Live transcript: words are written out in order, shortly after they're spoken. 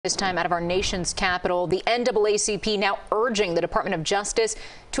This time out of our nation's capital, the NAACP now urging the Department of Justice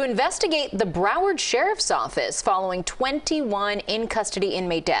to investigate the Broward Sheriff's Office following 21 in-custody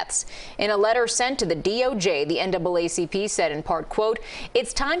inmate deaths. In a letter sent to the DOJ, the NAACP said in part, quote,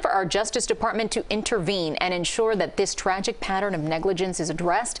 "It's time for our Justice Department to intervene and ensure that this tragic pattern of negligence is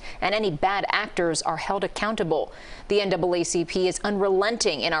addressed and any bad actors are held accountable. The NAACP is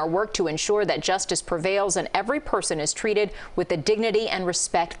unrelenting in our work to ensure that justice prevails and every person is treated with the dignity and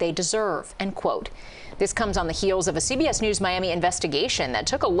respect they deserve," end quote. This comes on the heels of a CBS News Miami investigation that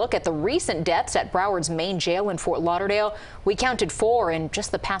took a look at the recent deaths at Broward's main jail in Fort Lauderdale. We counted 4 in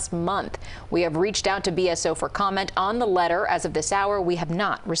just the past month. We have reached out to BSO for comment on the letter. As of this hour, we have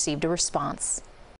not received a response.